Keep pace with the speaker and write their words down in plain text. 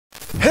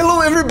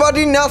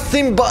everybody,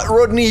 Nothing But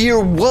Rodney here.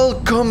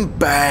 Welcome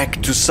back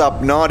to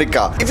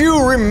Subnautica. If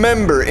you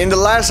remember, in the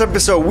last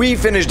episode we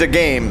finished the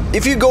game.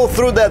 If you go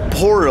through that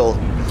portal,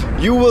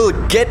 you will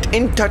get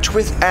in touch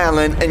with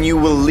Alan and you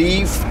will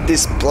leave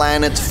this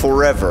planet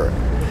forever.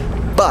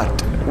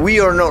 But we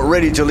are not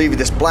ready to leave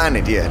this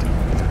planet yet.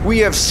 We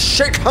have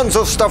shit tons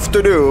of stuff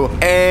to do,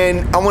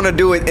 and I want to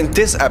do it in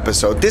this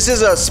episode. This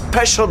is a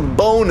special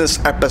bonus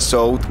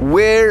episode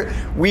where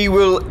we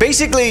will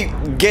basically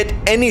get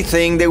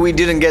anything that we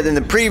didn't get in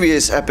the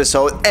previous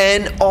episode,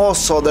 and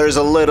also there's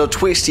a little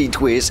twisty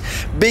twist,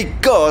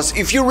 because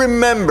if you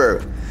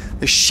remember,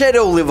 the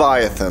Shadow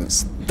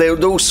Leviathans,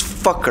 those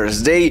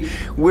fuckers, they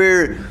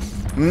were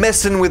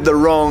messing with the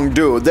wrong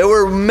dude. They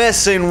were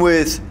messing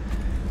with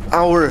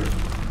our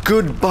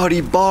good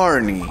buddy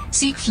Barney.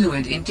 Seek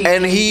fluid intake.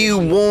 And he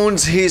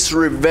wants his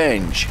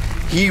revenge.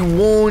 He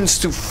wants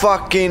to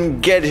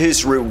fucking get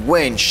his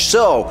revenge.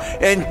 So,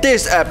 in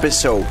this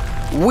episode,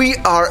 we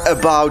are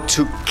about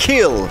to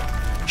kill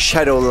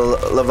Shadow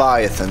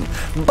Leviathan.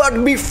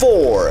 But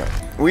before,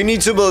 we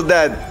need to build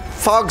that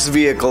Fox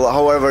vehicle,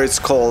 however it's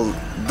called,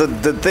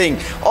 the thing.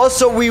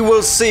 Also, we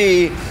will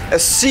see a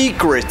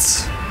secret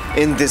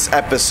in this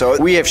episode.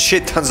 We have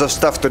shit tons of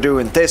stuff to do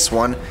in this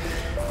one.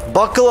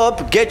 Buckle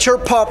up, get your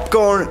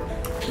popcorn,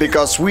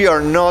 because we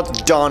are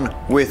not done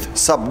with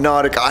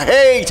Subnautica.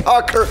 Hey,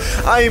 Tucker,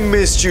 I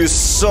missed you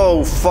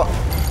so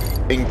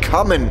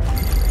incoming.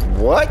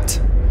 What?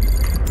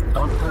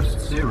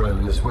 Outpost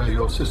 0 is where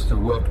your sister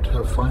worked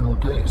her final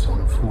days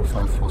on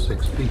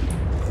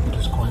 4546B. It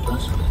is quite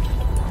isolated.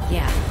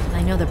 Yeah,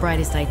 I know the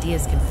brightest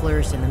ideas can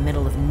flourish in the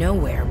middle of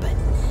nowhere, but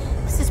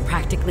this is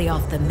practically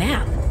off the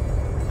map.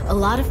 A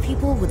lot of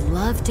people would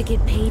love to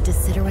get paid to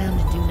sit around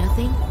and do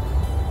nothing.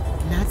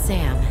 Not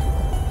Sam.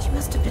 She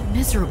must have been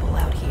miserable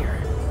out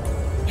here.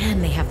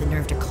 And they have the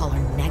nerve to call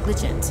her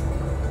negligent.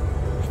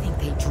 I think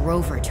they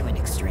drove her to an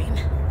extreme.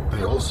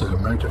 They also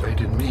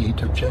motivated me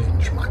to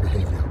change my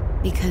behavior.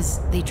 Because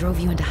they drove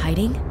you into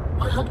hiding?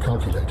 I had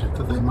calculated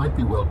that they might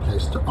be well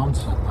placed to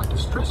answer my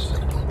distress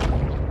signal.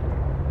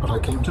 But I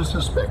came to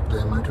suspect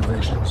their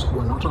motivations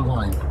were not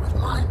aligned with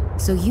mine.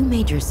 So you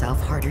made yourself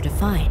harder to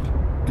find.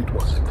 It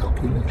was a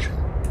calculation.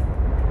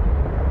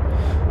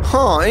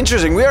 Huh,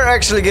 interesting. We are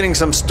actually getting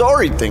some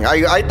story thing.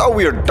 I thought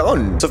we were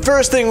done. So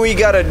first thing we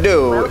gotta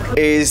do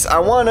is I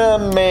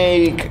wanna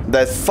make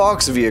that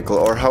Fox vehicle,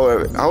 or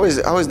how is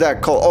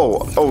that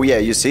called? Oh yeah,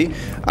 you see?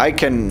 I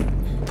can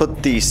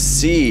put these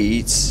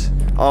seats.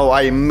 Oh,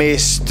 I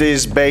missed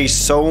this base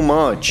so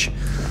much.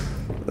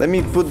 Let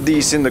me put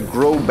these in the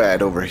grow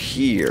bed over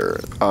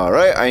here.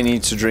 Alright, I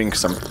need to drink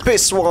some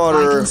piss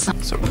water.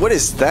 So what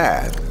is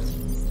that?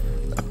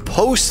 A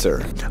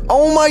poster.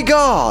 Oh my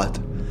god!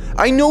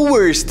 I know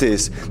where is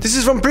this. This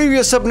is from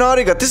previous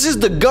Subnautica. This is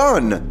the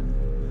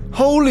gun.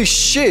 Holy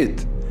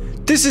shit.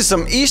 This is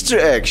some Easter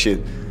egg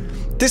shit.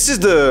 This is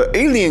the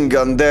alien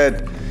gun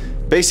that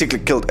basically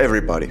killed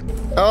everybody.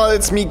 Oh,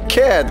 it's me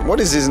cat. What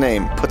is his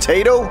name?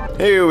 Potato?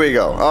 Here we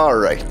go.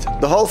 Alright.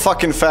 The whole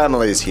fucking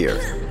family is here.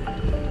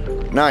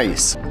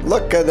 Nice.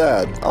 Look at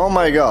that. Oh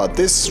my god.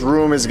 This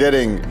room is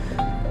getting,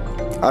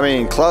 I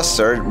mean,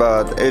 clustered,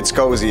 but it's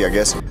cozy, I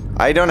guess.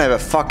 I don't have a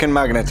fucking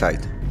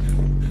magnetite.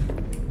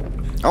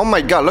 Oh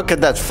my god, look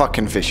at that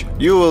fucking fish.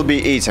 You will be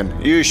eaten.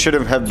 You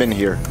shouldn't have been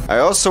here. I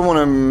also want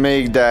to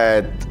make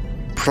that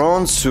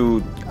prawn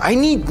suit. I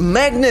need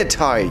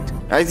magnetite.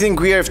 I think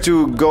we have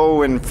to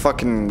go and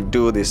fucking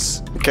do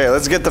this. Okay,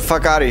 let's get the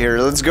fuck out of here.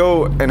 Let's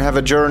go and have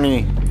a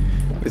journey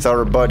with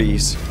our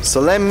buddies. So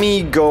let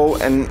me go,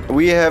 and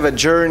we have a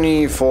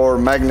journey for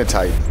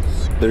magnetite.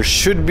 There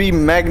should be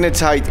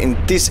magnetite in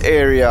this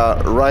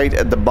area right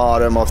at the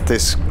bottom of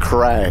this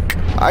crack.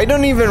 I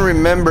don't even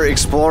remember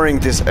exploring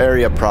this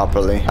area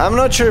properly. I'm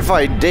not sure if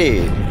I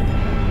did.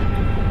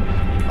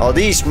 Oh,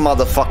 these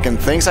motherfucking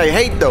things. I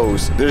hate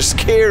those. They're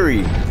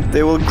scary.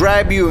 They will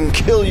grab you and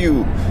kill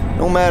you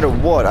no matter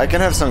what. I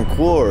can have some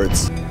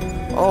quartz.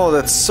 Oh,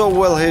 that's so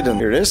well hidden.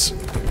 Here it is.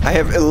 I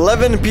have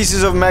 11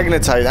 pieces of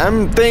magnetite.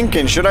 I'm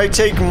thinking, should I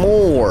take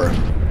more?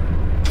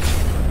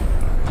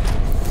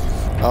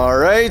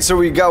 Alright, so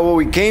we got what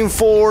we came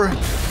for.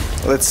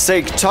 Let's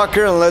take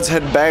Tucker and let's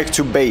head back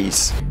to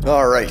base.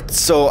 Alright,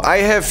 so I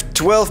have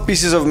 12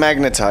 pieces of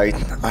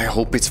magnetite. I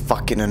hope it's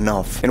fucking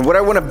enough. And what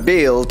I want to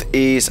build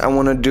is I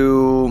want to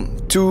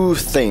do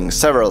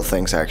several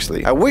things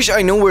actually. I wish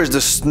I knew where's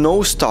the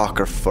snow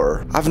stalker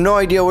fur. I have no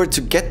idea where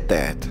to get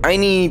that. I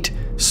need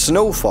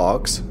snow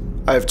fox.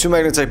 I have 2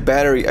 magnetite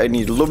battery. I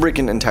need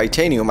lubricant and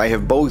titanium. I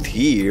have both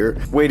here.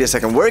 Wait a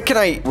second. Where can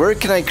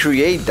I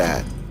create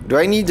that? Do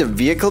I need the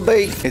vehicle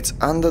bay? It's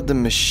under the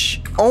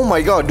machine. Oh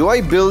my god, do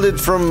I build it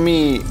from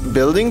me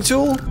building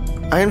tool?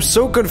 I am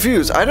so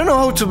confused. I don't know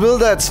how to build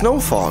that snow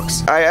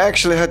fox. I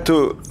actually had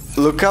to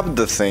look up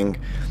the thing.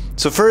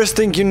 So first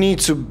thing you need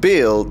to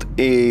build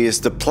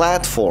is the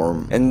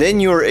platform, and then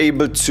you're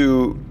able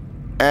to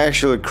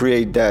actually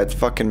create that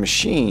fucking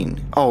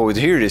machine. Oh,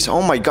 here it is.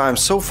 Oh my god, I'm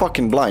so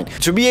fucking blind.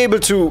 To be able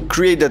to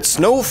create that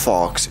snow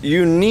fox,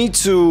 you need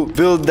to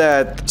build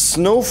that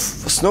snow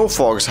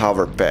fox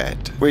hover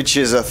pad, which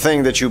is a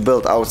thing that you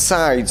build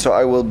outside, so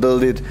I will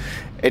build it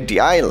at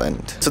the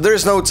island. So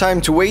there's no time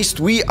to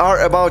waste. We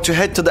are about to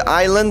head to the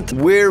island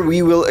where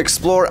we will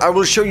explore. I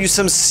will show you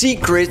some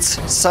secrets,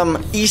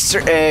 some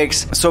Easter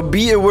eggs. So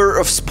be aware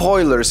of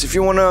spoilers. If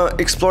you want to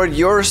explore it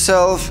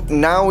yourself,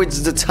 now it's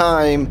the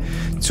time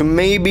to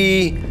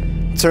maybe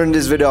turn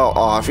this video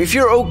off. If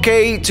you're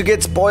okay to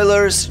get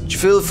spoilers,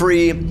 feel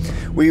free.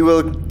 We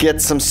will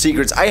get some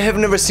secrets. I have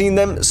never seen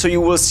them, so you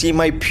will see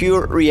my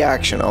pure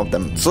reaction of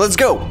them. So let's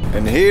go.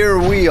 And here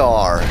we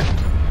are.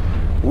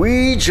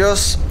 We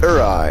just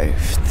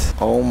arrived.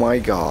 Oh my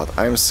god,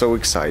 I'm so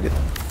excited.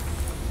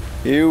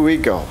 Here we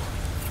go.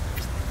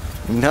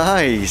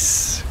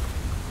 Nice.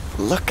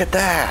 Look at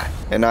that.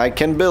 And I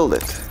can build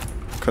it.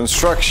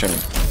 Construction.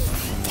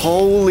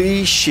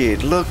 Holy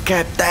shit, look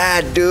at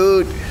that,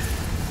 dude.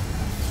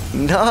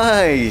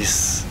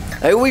 Nice.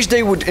 I wish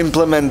they would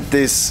implement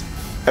this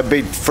a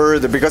bit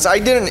further, because I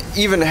didn't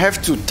even have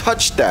to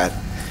touch that.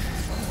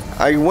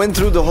 I went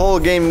through the whole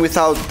game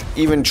without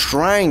even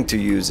trying to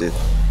use it.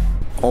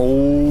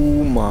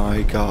 Oh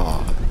my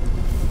god.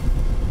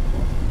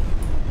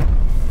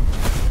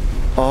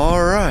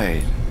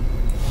 Alright.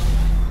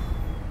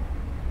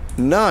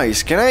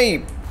 Nice.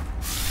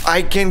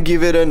 I can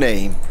give it a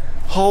name.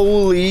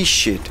 Holy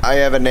shit. I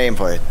have a name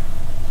for it.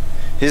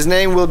 His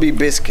name will be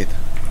Biscuit.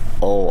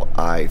 Oh,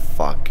 I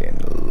fucking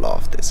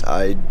love this.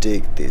 I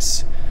dig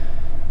this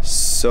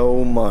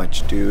so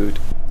much, dude.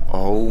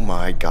 Oh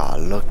my god,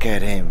 look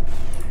at him.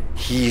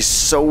 He's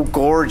so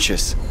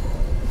gorgeous.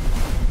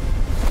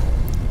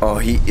 Oh,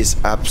 he is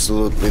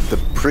absolutely the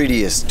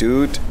prettiest,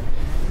 dude.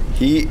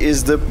 He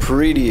is the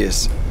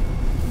prettiest.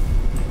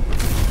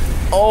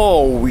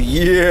 Oh,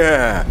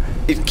 yeah.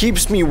 It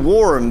keeps me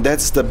warm.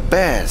 That's the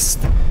best.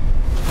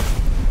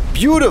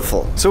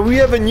 Beautiful. So we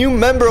have a new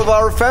member of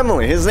our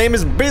family. His name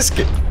is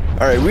Biscuit.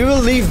 Alright, we will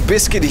leave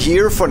Biscuit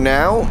here for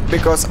now,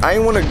 because I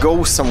want to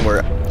go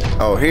somewhere.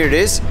 Oh, here it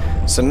is.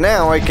 So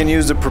now I can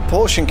use the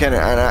propulsion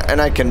cannon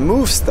and I can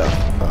move stuff.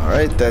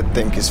 Alright, that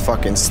thing is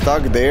fucking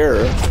stuck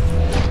there.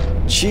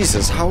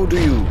 Jesus, how do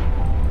you...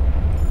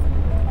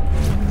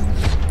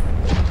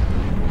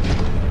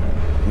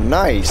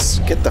 Nice.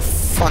 Get the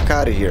fuck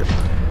out of here.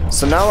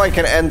 So now I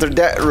can enter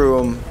that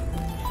room.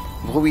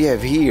 What we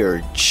have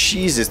here?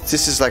 Jesus,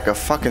 this is like a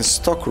fucking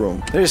stock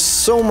room. There's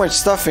so much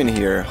stuff in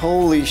here.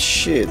 Holy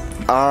shit.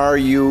 Are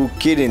you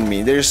kidding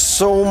me? There's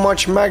so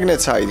much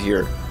magnetite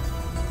here.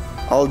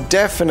 I'll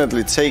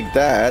definitely take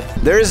that.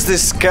 There's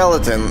this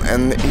skeleton,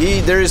 and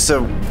there is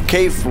a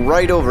cave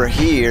right over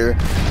here.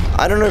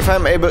 I don't know if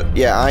I'm able...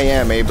 Yeah, I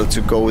am able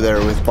to go there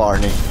with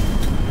Barney.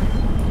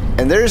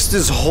 And there's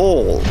this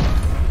hole.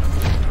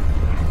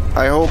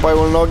 I hope I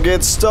will not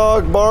get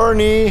stuck,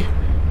 Barney.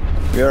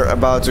 We are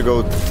about to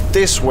go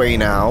this way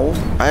now.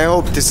 I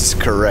hope this is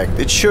correct.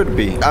 It should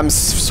be. I'm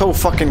so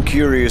fucking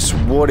curious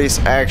what is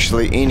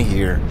actually in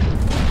here.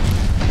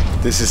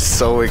 This is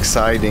so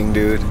exciting,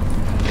 dude.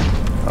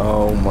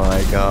 Oh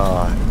my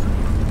god.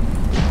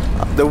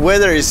 The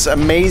weather is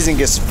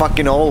amazing as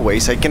fucking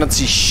always. I cannot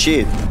see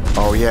shit.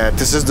 Oh yeah,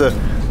 this is the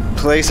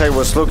place I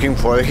was looking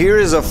for. Here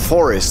is a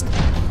forest.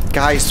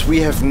 Guys,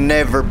 we have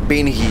never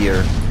been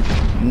here.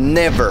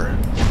 Never.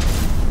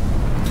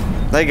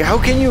 Like,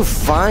 how can you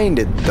find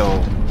it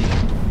though?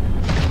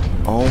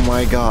 Oh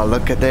my god,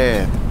 look at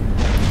that.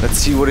 Let's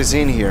see what is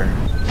in here.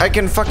 I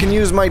can fucking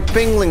use my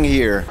pingling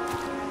here.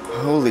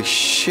 Holy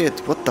shit,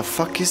 what the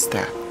fuck is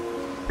that?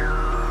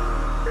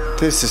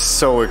 This is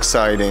so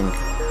exciting.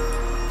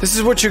 This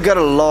is what you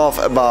gotta love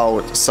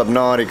about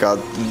Subnautica.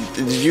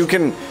 You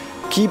can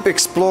keep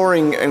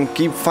exploring and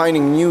keep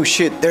finding new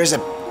shit. There's a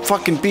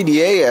fucking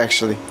PDA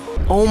actually.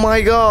 Oh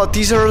my god,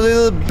 these are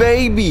little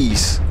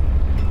babies.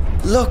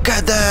 Look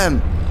at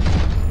them.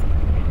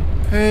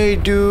 Hey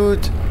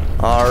dude.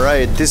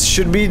 Alright, this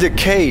should be the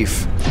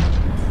cave.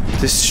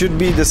 This should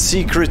be the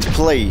secret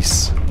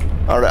place.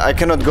 Alright, I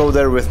cannot go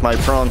there with my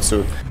prawn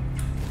suit.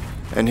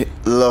 And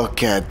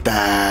look at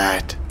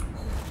that.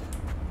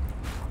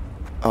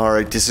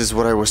 Alright, this is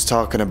what I was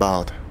talking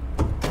about.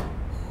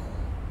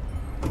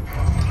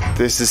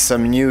 This is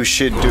some new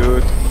shit,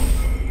 dude.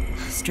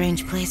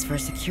 Strange place for a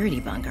security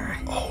bunker.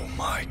 Oh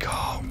my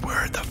god,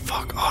 where the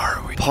fuck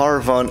are we?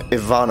 Parvan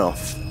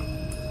Ivanov.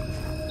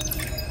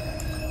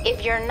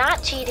 If you're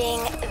not cheating,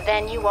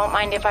 then you won't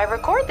mind if I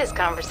record this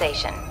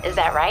conversation. Is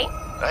that right?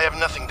 I have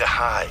nothing to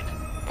hide.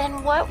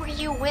 Then what were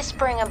you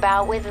whispering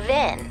about with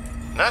Vin?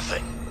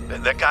 Nothing.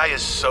 That guy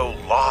is so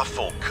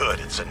lawful good,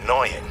 it's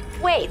annoying.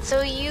 Wait,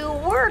 so you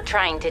were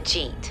trying to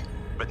cheat?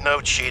 But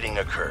no cheating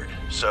occurred,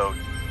 so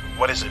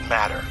what does it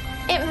matter?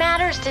 It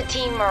matters to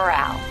team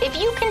morale. If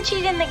you can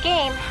cheat in the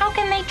game, how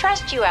can they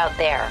trust you out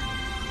there?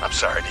 I'm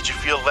sorry, did you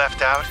feel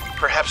left out?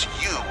 Perhaps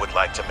you would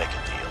like to make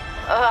a deal.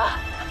 Ugh,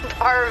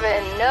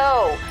 Parvin,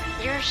 no.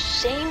 You're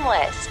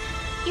shameless.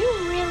 You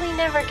really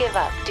never give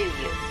up, do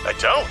you? I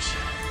don't.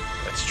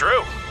 That's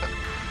true.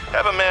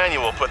 Have a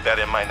manual put that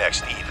in my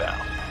next eval.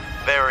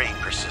 Very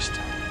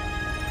persistent.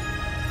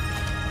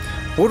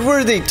 What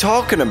were they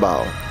talking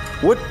about?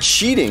 What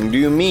cheating do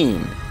you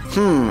mean?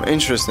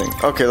 Interesting.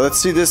 Okay, let's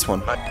see this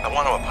one. I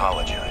want to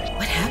apologize.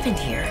 What happened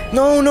here?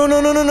 No,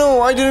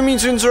 I didn't mean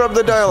to interrupt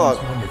the dialogue.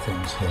 There's many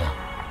things here.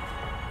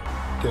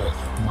 Death,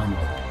 my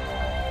mother.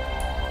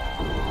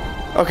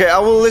 Okay, I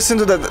will listen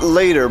to that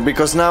later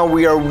because now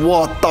we are...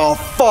 What the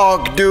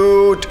fuck,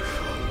 dude?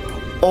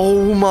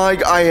 Oh my...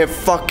 I have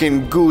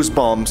fucking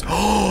goosebumps.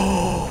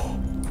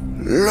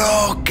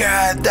 Look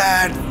at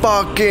that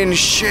fucking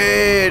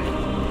shit.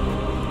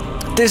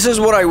 This is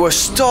what I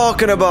was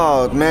talking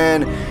about,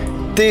 man.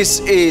 This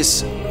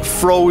is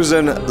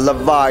Frozen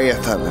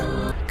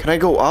Leviathan. Can I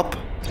go up?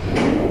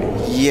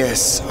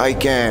 Yes, I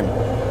can.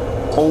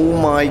 Oh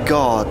my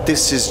god,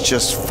 this is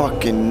just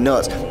fucking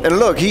nuts. And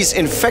look, he's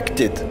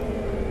infected.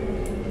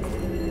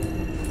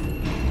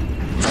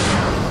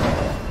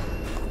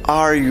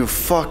 Are you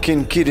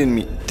fucking kidding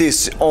me?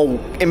 This... Oh,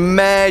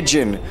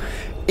 imagine.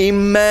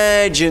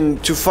 Imagine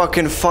to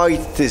fucking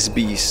fight this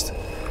beast.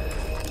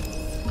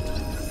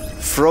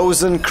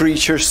 Frozen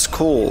creature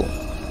skull.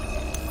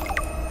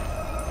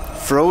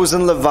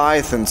 Frozen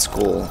Leviathan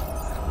skull.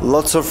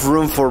 Lots of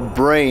room for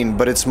brain,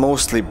 but it's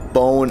mostly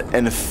bone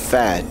and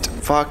fat.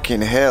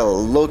 Fucking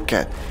hell, look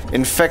at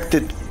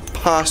infected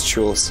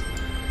pustules.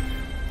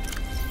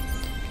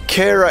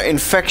 Kara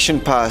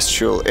infection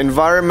pustule.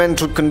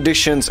 Environmental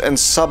conditions and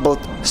subtle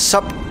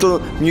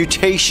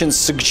mutations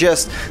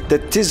suggest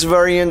that this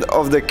variant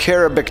of the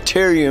Kara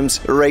bacterium's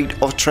rate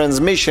of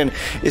transmission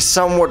is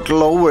somewhat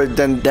lower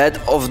than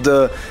that of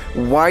the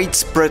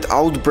widespread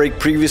outbreak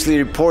previously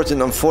reported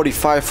on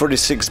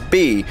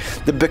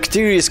 4546b. The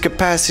bacteria's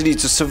capacity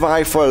to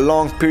survive for a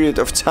long period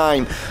of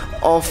time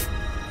of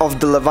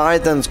the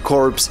Leviathan's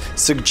corpse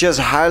suggests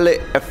highly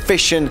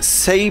efficient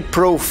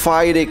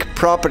saprophytic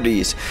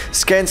properties.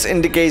 Scans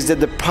indicates that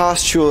the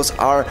pustules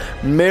are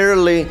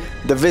merely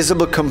the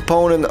visible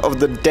component of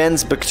the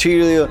dense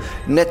bacterial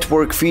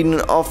network feeding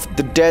off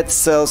the dead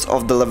cells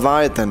of the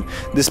Leviathan.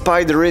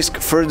 Despite the risk,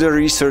 further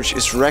research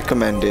is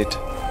recommended.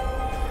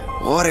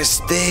 What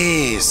is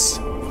this?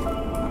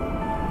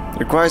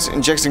 Requires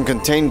injection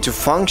contained to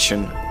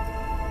function.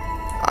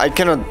 I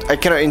cannot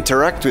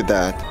interact with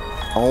that.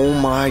 Oh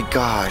my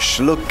gosh,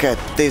 look at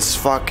this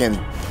fucking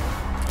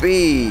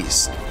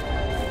beast.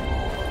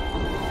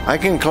 I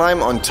can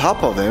climb on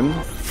top of him.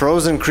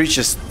 Frozen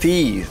creature's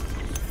teeth.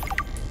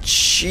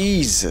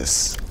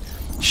 Jesus.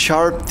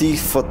 Sharp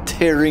teeth for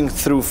tearing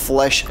through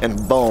flesh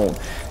and bone.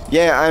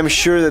 Yeah, I'm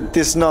sure that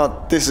this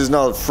is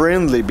not a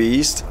friendly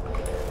beast.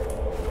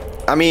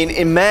 I mean,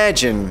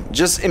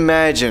 just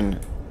imagine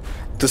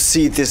to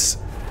see this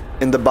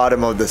in the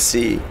bottom of the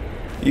sea.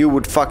 You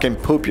would fucking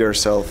poop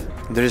yourself.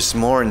 There's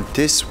more in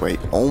this way.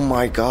 Oh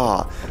my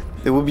god.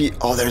 It will be...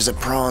 Oh, there's a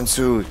prawn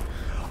suit.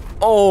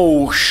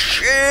 Oh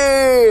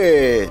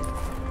shit.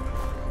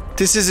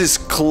 This is his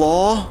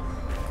claw.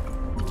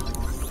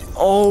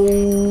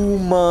 Oh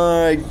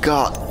my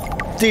god.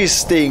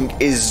 This thing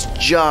is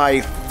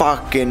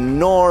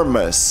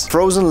fucking-enormous.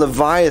 Frozen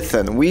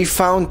Leviathan. We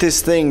found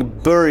this thing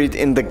buried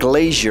in the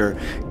glacier.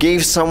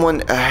 Gave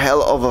someone a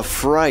hell of a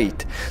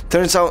fright.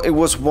 Turns out it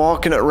was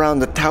walking around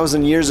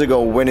 1,000 years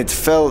ago when it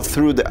fell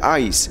through the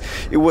ice.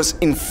 It was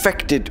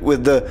infected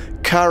with the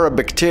Kara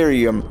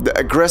bacterium, the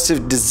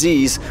aggressive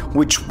disease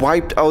which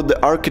wiped out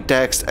the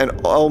architects and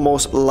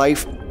almost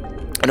life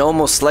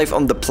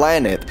on the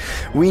planet.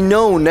 We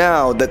know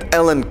now that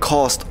Ellen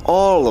caused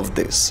all of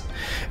this.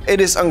 It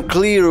is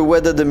unclear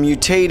whether the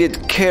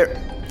mutated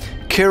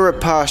Kara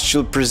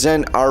pustule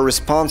present are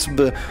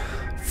responsible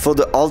for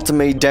the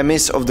ultimate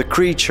demise of the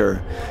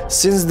creature.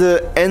 Since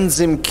the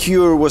enzyme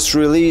cure was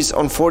released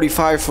on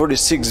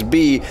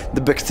 4546b,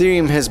 the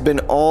bacterium has been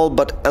all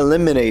but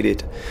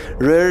eliminated.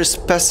 Rare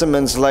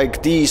specimens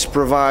like these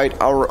provide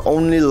our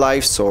only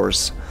life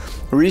source.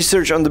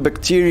 Research on the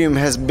bacterium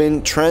has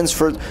been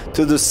transferred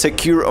to the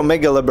Secure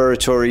Omega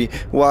laboratory,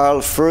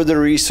 while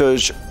further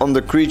research on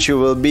the creature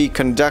will be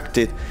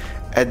conducted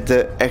at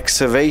the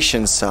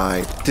excavation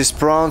site. This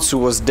prawnsu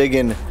was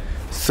digging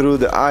through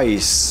the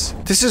ice.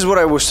 This is what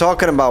I was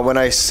talking about when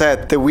I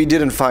said that we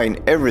didn't find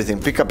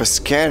everything. Pick up a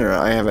scanner.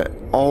 I have it.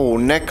 Oh,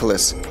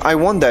 necklace. I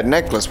want that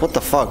necklace. What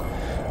the fuck?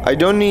 I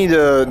don't need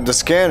the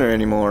scanner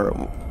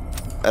anymore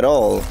at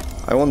all.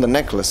 I want the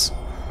necklace.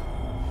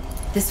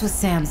 This was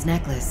Sam's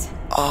necklace.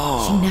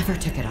 Oh. She never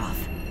took it off.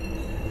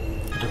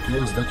 It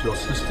appears that your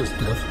sister's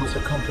death was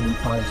accompanied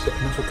by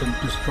significant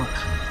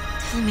destruction.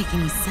 Doesn't make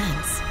any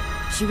sense.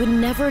 She would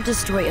never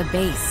destroy a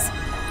base.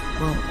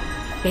 Well,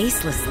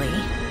 baselessly.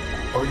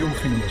 Are your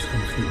fingers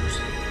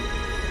confused?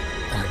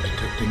 I'm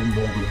detecting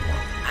more than one.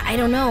 I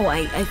don't know.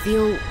 I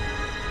feel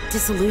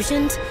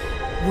disillusioned,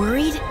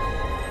 worried.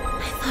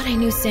 I thought I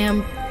knew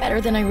Sam better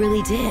than I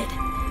really did.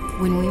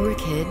 When we were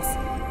kids,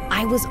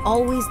 I was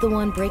always the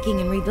one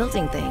breaking and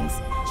rebuilding things.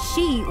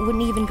 She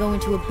wouldn't even go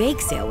into a bake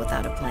sale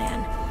without a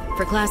plan.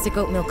 For classic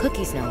oatmeal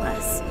cookies, no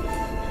less.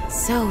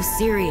 So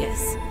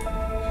serious.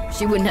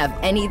 She wouldn't have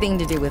anything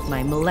to do with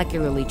my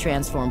molecularly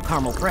transformed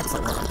caramel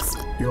pretzel ones.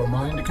 Your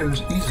mind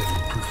goes easily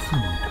to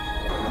food.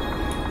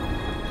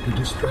 To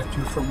distract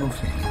you from your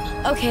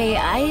feelings. Okay,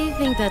 I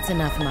think that's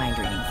enough mind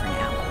reading for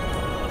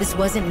now. This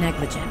wasn't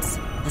negligence.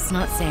 That's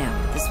not Sam.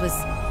 This was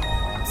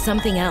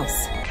something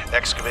else.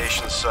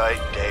 Excavation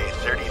site, day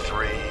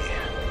 33,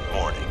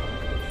 morning.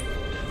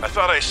 I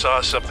thought I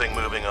saw something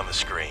moving on the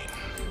screen,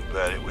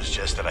 but it was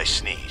just that I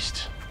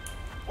sneezed.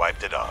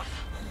 Wiped it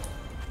off.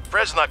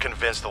 Fred's not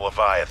convinced the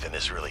Leviathan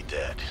is really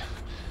dead,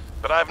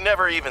 but I've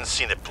never even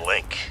seen it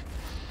blink.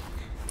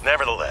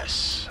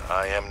 Nevertheless,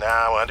 I am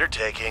now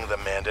undertaking the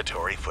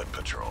mandatory foot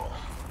patrol.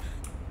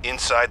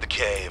 Inside the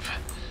cave,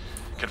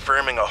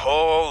 confirming a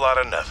whole lot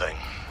of nothing.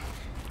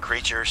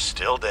 Creatures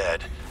still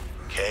dead,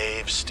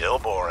 cave still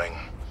boring.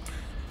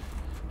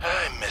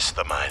 I miss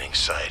the mining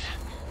site.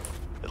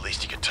 At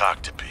least you could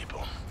talk to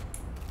people.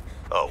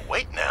 Oh,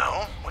 wait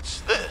now,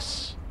 what's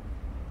this?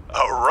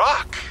 A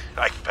rock!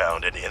 I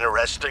found an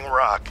interesting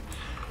rock.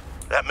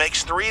 That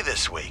makes 3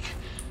 this week.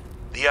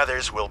 The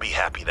others will be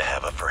happy to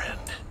have a friend.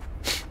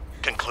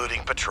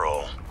 Concluding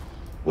patrol.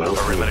 Well,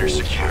 Perimeter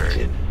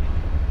secured.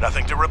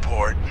 Nothing to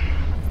report.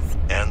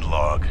 End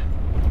log.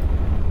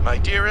 My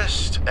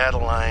dearest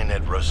Adeline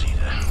and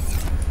Rosita.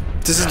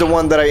 This is the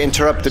one that I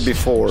interrupted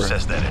before. Who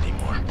says that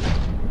anymore?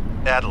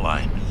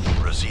 Adeline,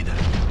 Rosita.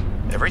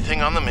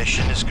 Everything on the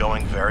mission is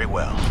going very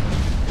well.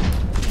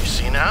 You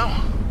see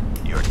now?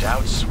 Your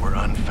doubts were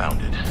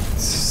unfounded.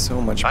 So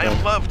much I better.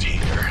 am loved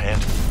here,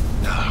 and...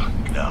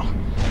 no.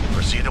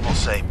 Rosita will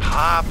say,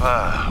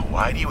 Papa,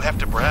 why do you have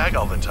to brag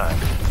all the time?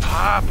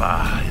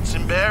 Papa, it's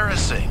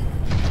embarrassing.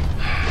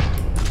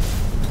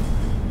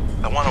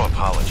 I want to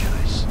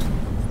apologize.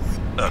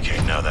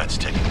 Okay, no, that's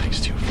taking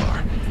things too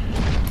far.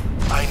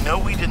 I know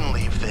we didn't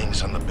leave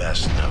things on the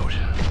best note,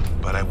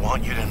 but I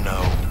want you to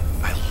know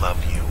I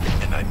love you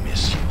and I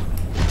miss you.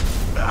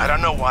 I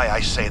don't know why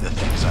I say the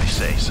things I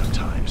say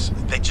sometimes.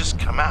 They just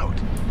come out.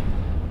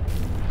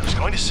 I was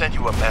going to send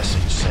you a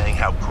message saying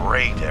how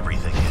great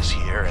everything is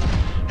here and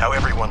how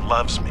everyone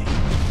loves me.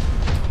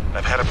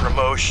 I've had a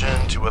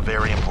promotion to a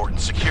very important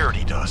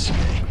security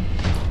dossier.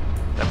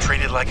 I'm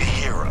treated like a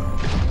hero.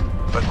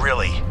 But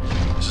really,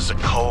 this is a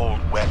cold,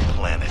 wet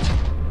planet.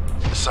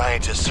 The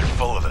scientists are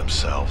full of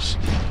themselves.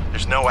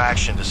 There's no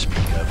action to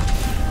speak of.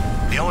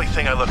 The only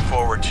thing I look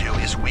forward to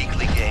is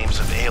weekly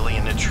games of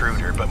Alien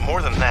Intruder, but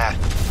more than that,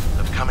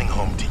 of coming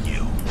home to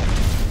you.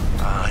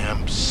 I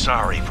am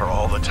sorry for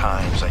all the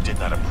times I did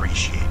not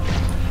appreciate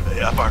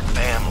of our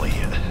family,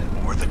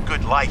 or the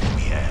good life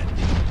we had.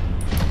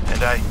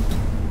 And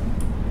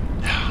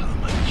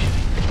I'm not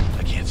kidding.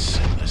 I can't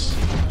sing this.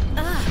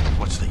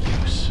 What's the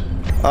use?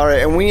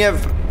 Alright, and we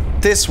have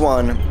this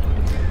one.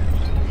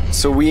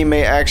 So we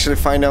may actually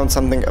find out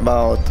something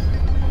about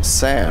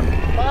Sam.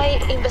 My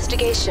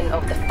investigation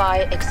of the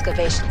fire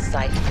excavation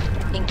site,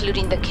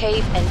 including the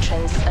cave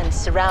entrance and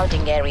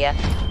surrounding area,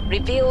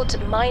 revealed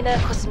minor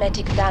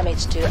cosmetic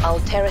damage to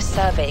Altera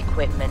survey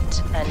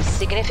equipment and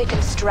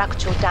significant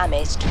structural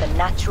damage to the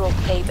natural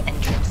cave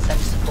entrance and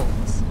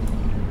supports.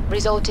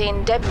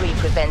 Resulting debris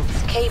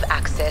prevents cave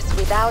access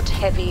without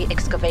heavy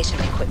excavation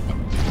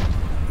equipment.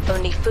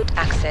 Only foot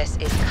access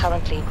is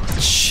currently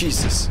possible.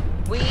 Jesus.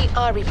 We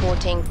are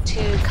reporting 2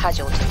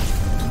 casualties,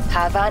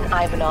 Pavan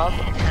Ivanov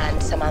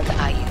and Samantha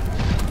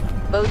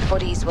Ayu. Both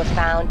bodies were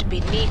found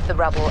beneath the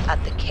rubble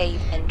at the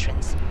cave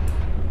entrance.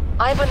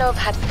 Ivanov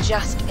had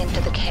just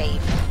entered the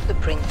cave.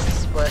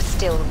 Footprints were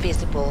still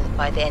visible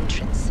by the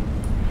entrance.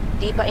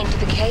 Deeper into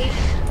the cave,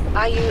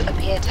 Ayu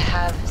appeared to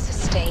have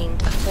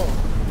sustained a fall.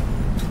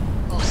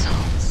 Poor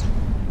souls.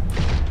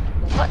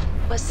 What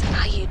was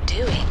Ayu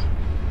doing?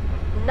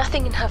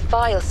 Nothing in her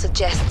file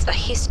suggests a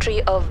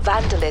history of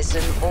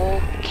vandalism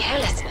or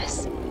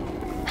carelessness.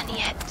 And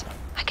yet,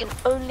 I can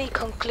only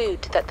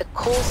conclude that the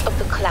cause of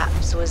the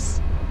collapse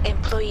was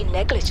employee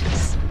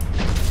negligence.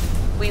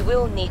 We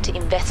will need to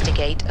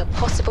investigate a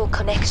possible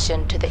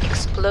connection to the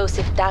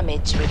explosive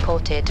damage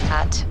reported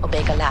at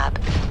Omega Lab.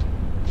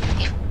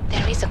 If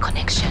there is a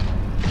connection,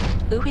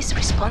 who is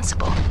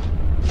responsible?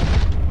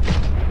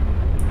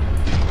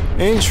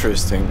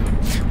 Interesting.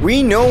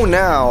 We know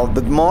now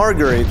that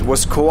Margaret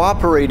was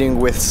cooperating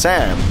with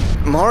Sam.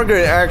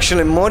 Margaret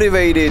actually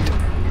motivated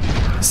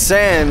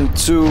Sam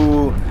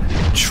to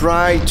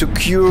try to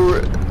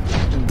cure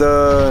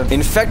the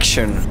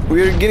infection.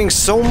 We are getting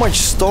so much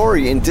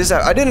story in this.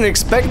 I didn't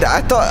expect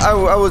that. I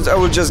thought I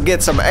would just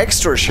get some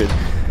extra shit,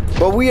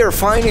 but we are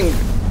finding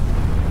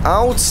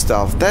out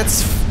stuff.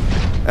 That's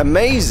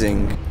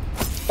amazing.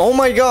 Oh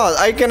my god,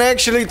 I can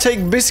actually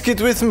take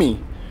Biscuit with me.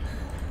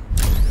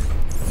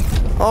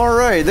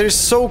 Alright, that is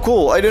so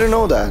cool. I didn't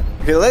know that.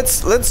 Okay,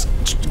 let's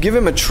give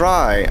him a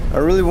try. I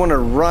really want to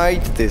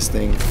write this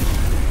thing.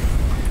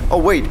 Oh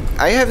wait,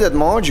 I have that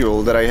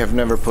module that I have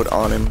never put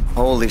on him.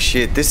 Holy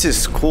shit, this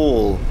is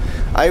cool.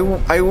 I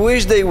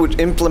wish they would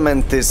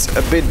implement this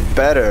a bit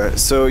better,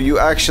 so you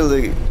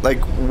actually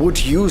would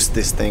use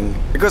this thing,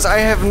 because I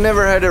have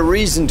never had a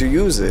reason to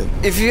use it.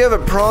 If you have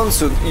a prawn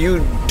suit,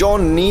 you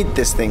don't need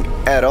this thing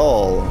at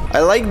all. I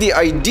like the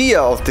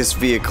idea of this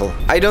vehicle.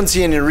 I don't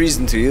see any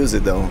reason to use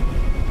it though.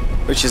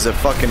 which is a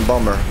fucking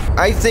bummer.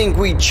 I think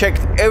we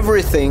checked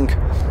everything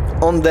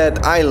on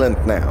that island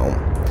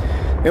now.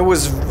 It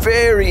was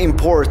very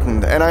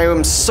important, and I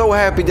am so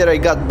happy that I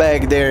got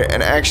back there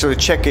and actually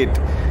checked it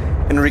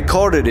and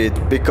recorded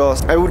it,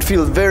 because I would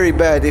feel very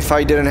bad if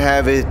I didn't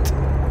have it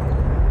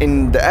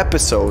in the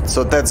episode.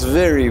 So that's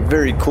very,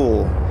 very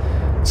cool.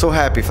 So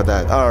happy for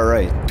that.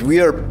 Alright, we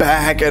are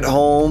back at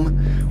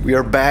home. We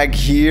are back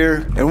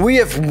here, and we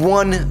have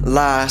one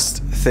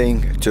last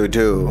thing to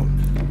do.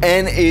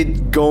 And it's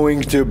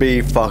going to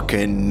be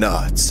fucking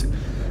nuts.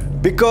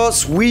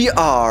 Because we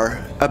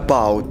are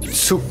about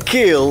to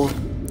kill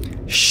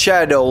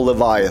Shadow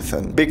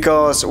Leviathan.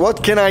 Because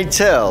what can I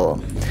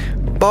tell?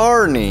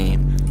 Barney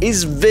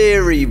is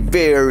very,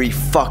 very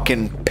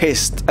fucking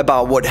pissed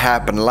about what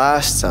happened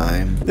last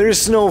time. There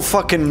is no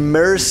fucking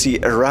mercy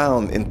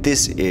around in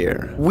this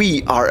air.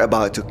 We are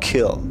about to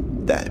kill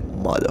that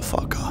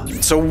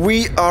motherfucker. So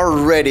we are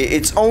ready.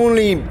 It's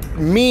only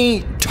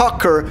me,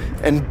 Tucker,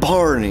 and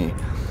Barney.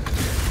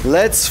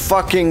 Let's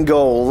fucking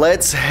go.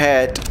 Let's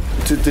head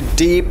to the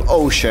deep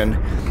ocean.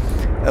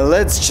 And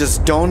let's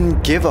just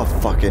don't give a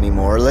fuck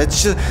anymore.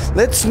 Let's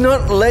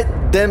not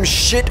let them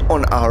shit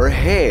on our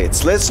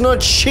heads. Let's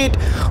not shit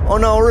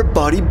on our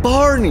buddy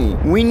Barney.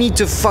 We need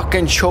to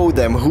fucking show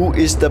them who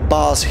is the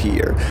boss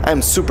here.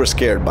 I'm super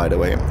scared, by the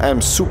way.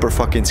 I'm super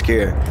fucking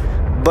scared.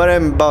 But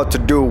I'm about to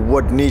do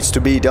what needs to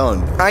be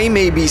done. I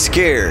may be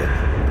scared.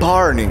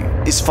 Barney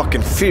is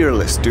fucking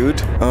fearless,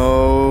 dude.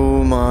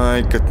 Oh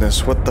my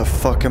goodness, what the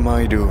fuck am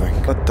I doing?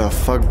 What the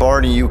fuck,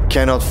 Barney, you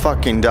cannot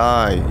fucking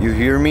die. You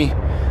hear me?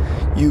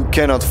 You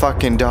cannot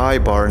fucking die,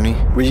 Barney.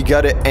 We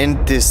gotta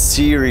end this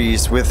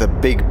series with a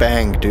big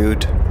bang,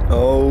 dude.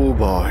 Oh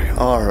boy,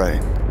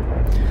 alright.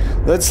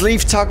 Let's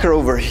leave Tucker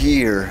over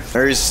here.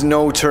 There is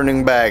no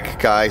turning back,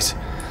 guys.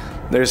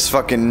 There's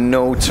fucking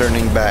no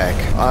turning back.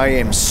 I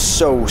am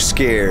so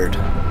scared.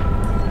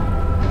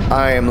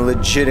 I am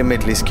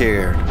legitimately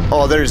scared.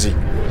 Oh, there is he.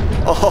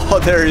 Oh,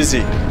 there is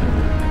he.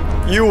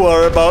 You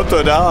are about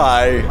to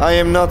die. I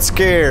am not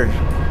scared.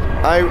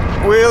 I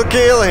will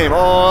kill him.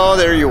 Oh,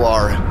 there you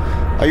are.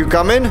 Are you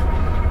coming?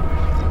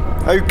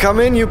 Are you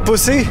coming, you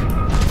pussy?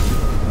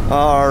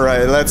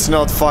 Alright, let's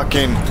not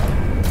fucking...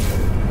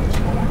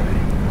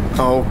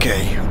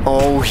 Okay.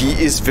 Oh, he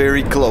is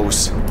very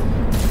close.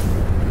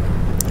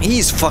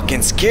 He's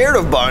fucking scared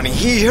of Barney.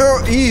 He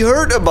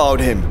heard about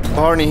him.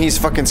 Barney, he's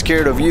fucking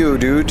scared of you,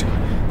 dude.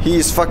 He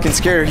is fucking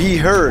scared. He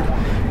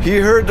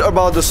heard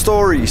about the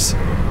stories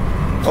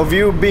of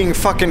you being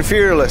fucking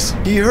fearless.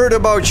 He heard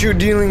about you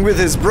dealing with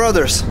his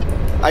brothers.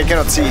 I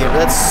cannot see him.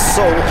 That's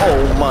so...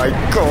 Oh my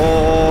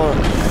god.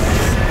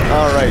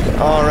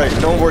 Alright.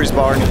 No worries,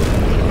 Barney.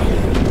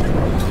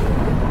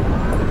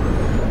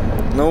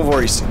 No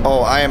worries.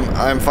 Oh,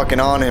 I'm fucking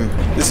on him.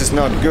 This is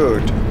not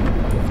good.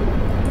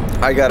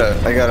 I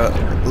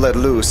gotta let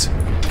loose.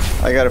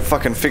 I gotta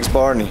fucking fix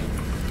Barney.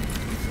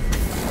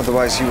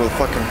 Otherwise he will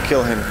fucking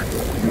kill him.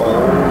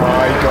 Oh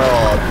my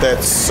god,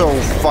 that's so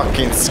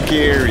fucking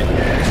scary.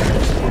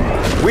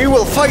 We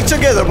will fight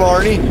together,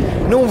 Barney.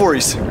 No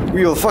worries.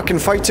 We will fucking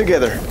fight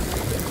together.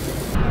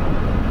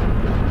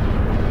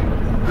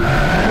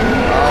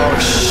 Oh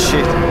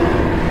shit.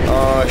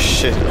 Oh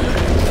shit.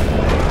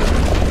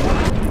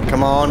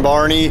 Come on,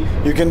 Barney.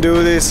 You can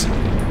do this.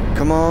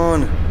 Come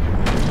on.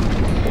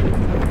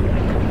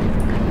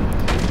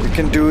 You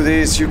can do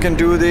this. You can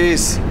do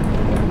this.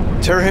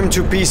 Tear him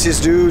to pieces,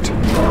 dude.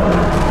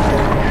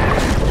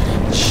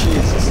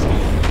 Jesus.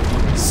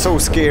 So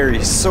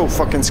scary. So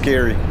fucking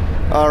scary.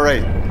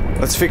 Alright.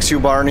 Let's fix you,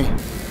 Barney.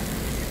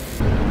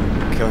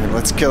 Kill him.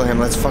 Let's kill him.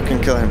 Let's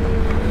fucking kill him.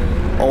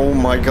 Oh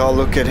my god,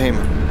 look at him.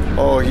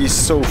 Oh, he's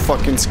so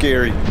fucking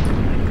scary.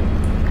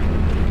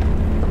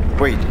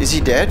 Wait, is he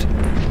dead?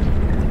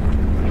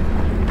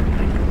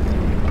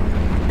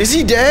 Is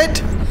he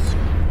dead?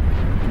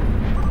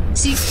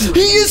 He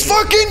is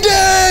fucking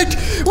dead!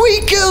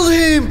 We killed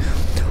him!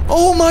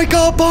 Oh my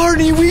god,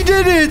 Barney, we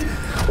did it!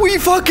 We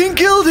fucking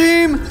killed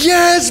him!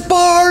 Yes,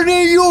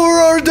 Barney, you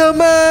are the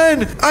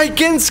man! I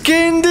can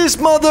scan this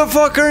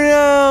motherfucker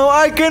now!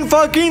 I can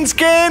fucking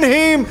scan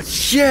him!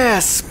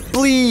 Yes,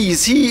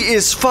 please, he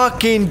is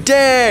fucking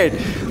dead!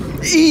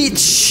 Eat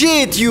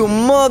shit, you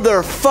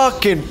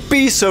motherfucking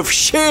piece of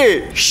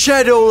shit!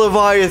 Shadow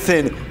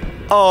Leviathan!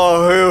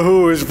 Oh,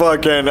 who is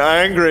fucking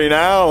angry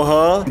now,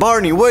 huh?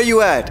 Barney, where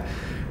you at?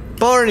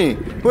 Barney,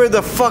 where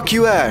the fuck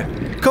you at?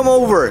 Come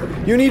over.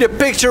 You need a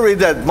picture with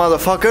that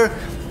motherfucker.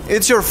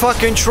 It's your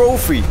fucking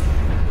trophy.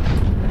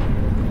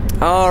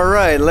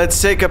 Alright,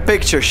 let's take a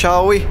picture,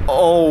 shall we?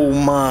 Oh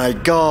my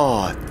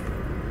god.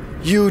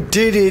 You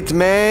did it,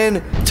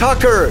 man.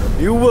 Tucker,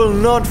 you will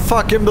not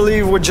fucking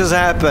believe what just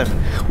happened.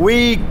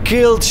 We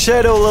killed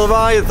Shadow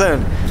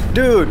Leviathan.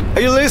 Dude,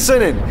 are you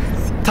listening?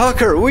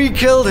 Tucker, we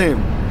killed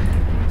him.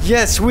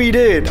 Yes, we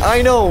did.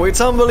 I know, it's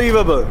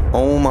unbelievable.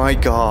 Oh my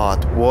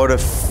god, what a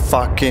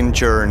fucking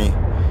journey.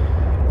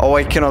 Oh,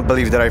 I cannot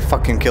believe that I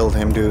fucking killed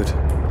him, dude.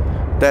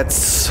 That's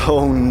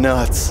so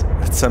nuts.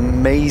 That's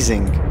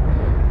amazing.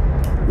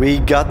 We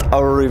got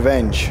our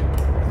revenge.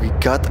 We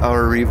got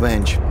our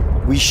revenge.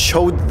 We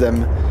showed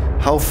them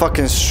how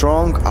fucking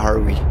strong are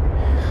we.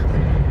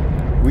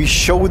 We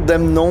showed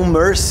them no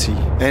mercy.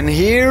 And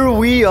here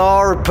we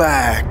are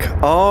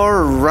back.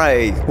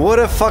 Alright. What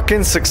a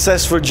fucking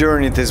successful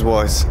journey this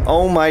was.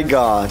 Oh my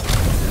god.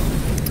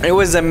 It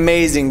was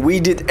amazing. We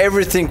did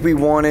everything we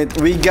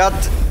wanted. We got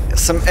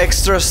some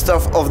extra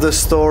stuff of the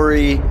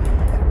story.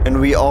 And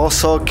we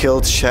also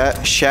killed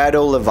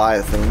Shadow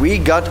Leviathan. We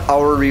got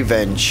our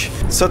revenge.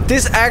 So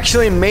this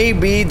actually may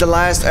be the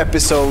last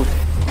episode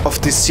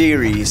of this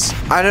series.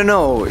 I don't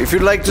know. If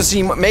you'd like to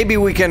see, maybe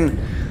we can...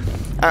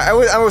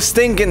 I was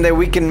thinking that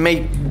we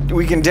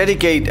can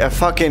dedicate a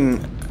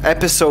fucking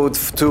episode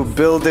to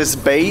build this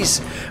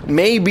base,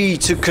 maybe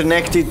to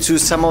connect it to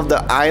some of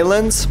the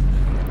islands.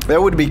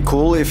 That would be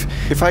cool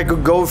if I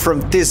could go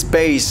from this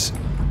base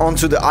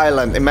onto the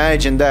island.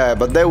 Imagine that,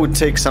 but that would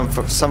take some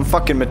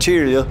fucking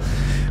material.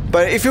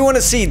 But if you want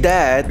to see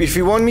that, if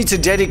you want me to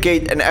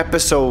dedicate an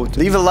episode,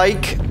 leave a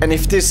like, and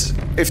if this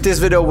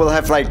video will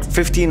have like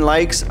 15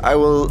 likes, I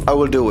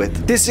will do it.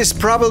 This is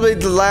probably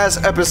the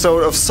last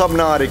episode of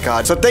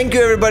Subnautica. So thank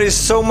you everybody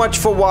so much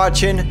for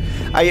watching.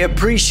 I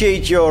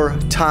appreciate your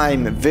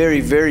time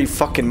very, very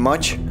fucking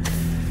much.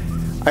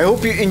 I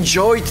hope you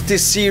enjoyed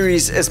this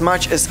series as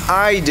much as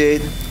I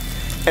did,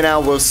 and I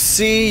will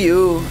see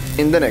you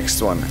in the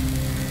next one.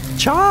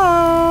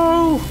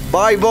 Ciao!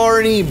 Bye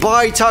Barney,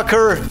 bye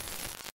Tucker!